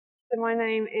So my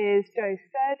name is Jo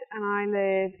Stead and I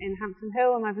live in Hampton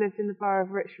Hill, and I've lived in the borough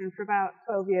of Richmond for about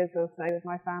 12 years or so with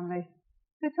my family.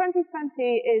 So 2020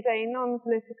 is a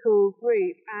non-political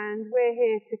group and we're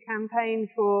here to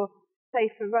campaign for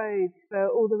safer roads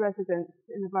for all the residents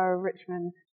in the borough of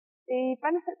Richmond. The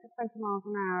benefits of 20 miles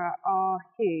an hour are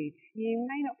huge. You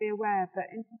may not be aware, but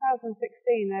in 2016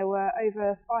 there were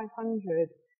over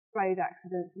 500 road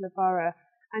accidents in the borough,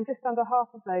 and just under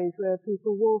half of those were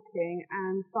people walking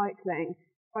and cycling.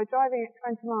 By driving at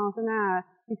 20 miles an hour,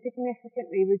 you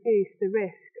significantly reduce the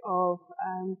risk of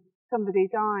somebody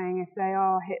dying if they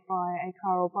are hit by a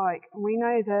car or bike. And we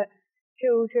know that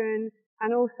children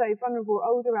and also vulnerable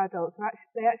older adults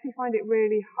they actually find it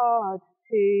really hard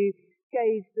to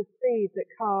gauge the speed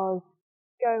that cars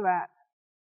go at.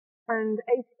 And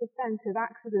 80% of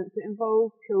accidents that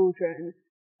involve children,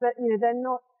 they're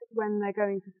not when they're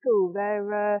going to school.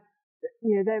 They're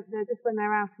just when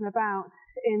they're out and about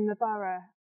in the borough.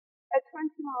 At 20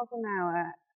 miles an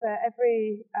hour, for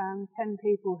every 10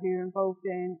 people who are involved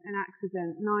in an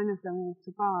accident, 9 of them will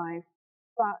survive.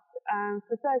 But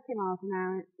for 30 miles an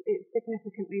hour, it's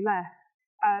significantly less.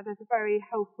 There's a very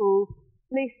helpful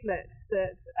leaflet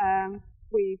that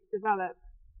we've developed,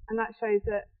 and that shows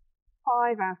that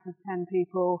 5 out of 10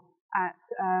 people at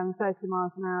 30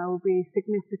 miles an hour will be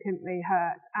significantly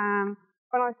hurt.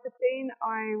 When I was 15,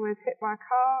 I was hit by a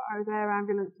car. I was air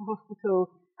ambulance to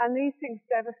hospital. And these things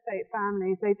devastate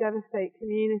families. They devastate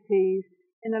communities.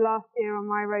 In the last year on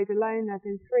my road alone, there have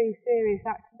been 3 serious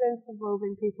accidents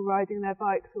involving people riding their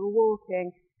bikes or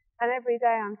walking. And every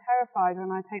day I'm terrified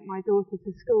when I take my daughter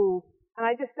to school. And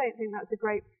I just don't think that's a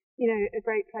great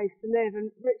place to live. And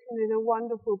Richmond is a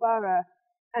wonderful borough.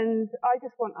 And I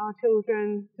just want our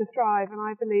children to thrive. And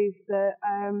I believe that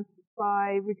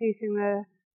by reducing the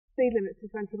speed limits to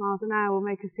 20 miles an hour will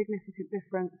make a significant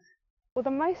difference. Well,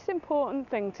 the most important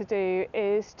thing to do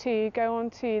is to go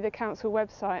onto the council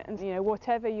website and,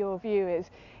 whatever your view is,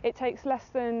 it takes less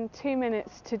than 2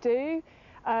 minutes to do.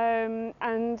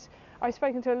 And I've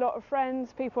spoken to a lot of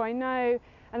friends, people I know,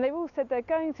 and they've all said they're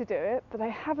going to do it, but they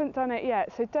haven't done it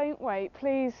yet. So don't wait.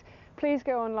 Please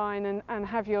go online and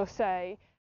have your say.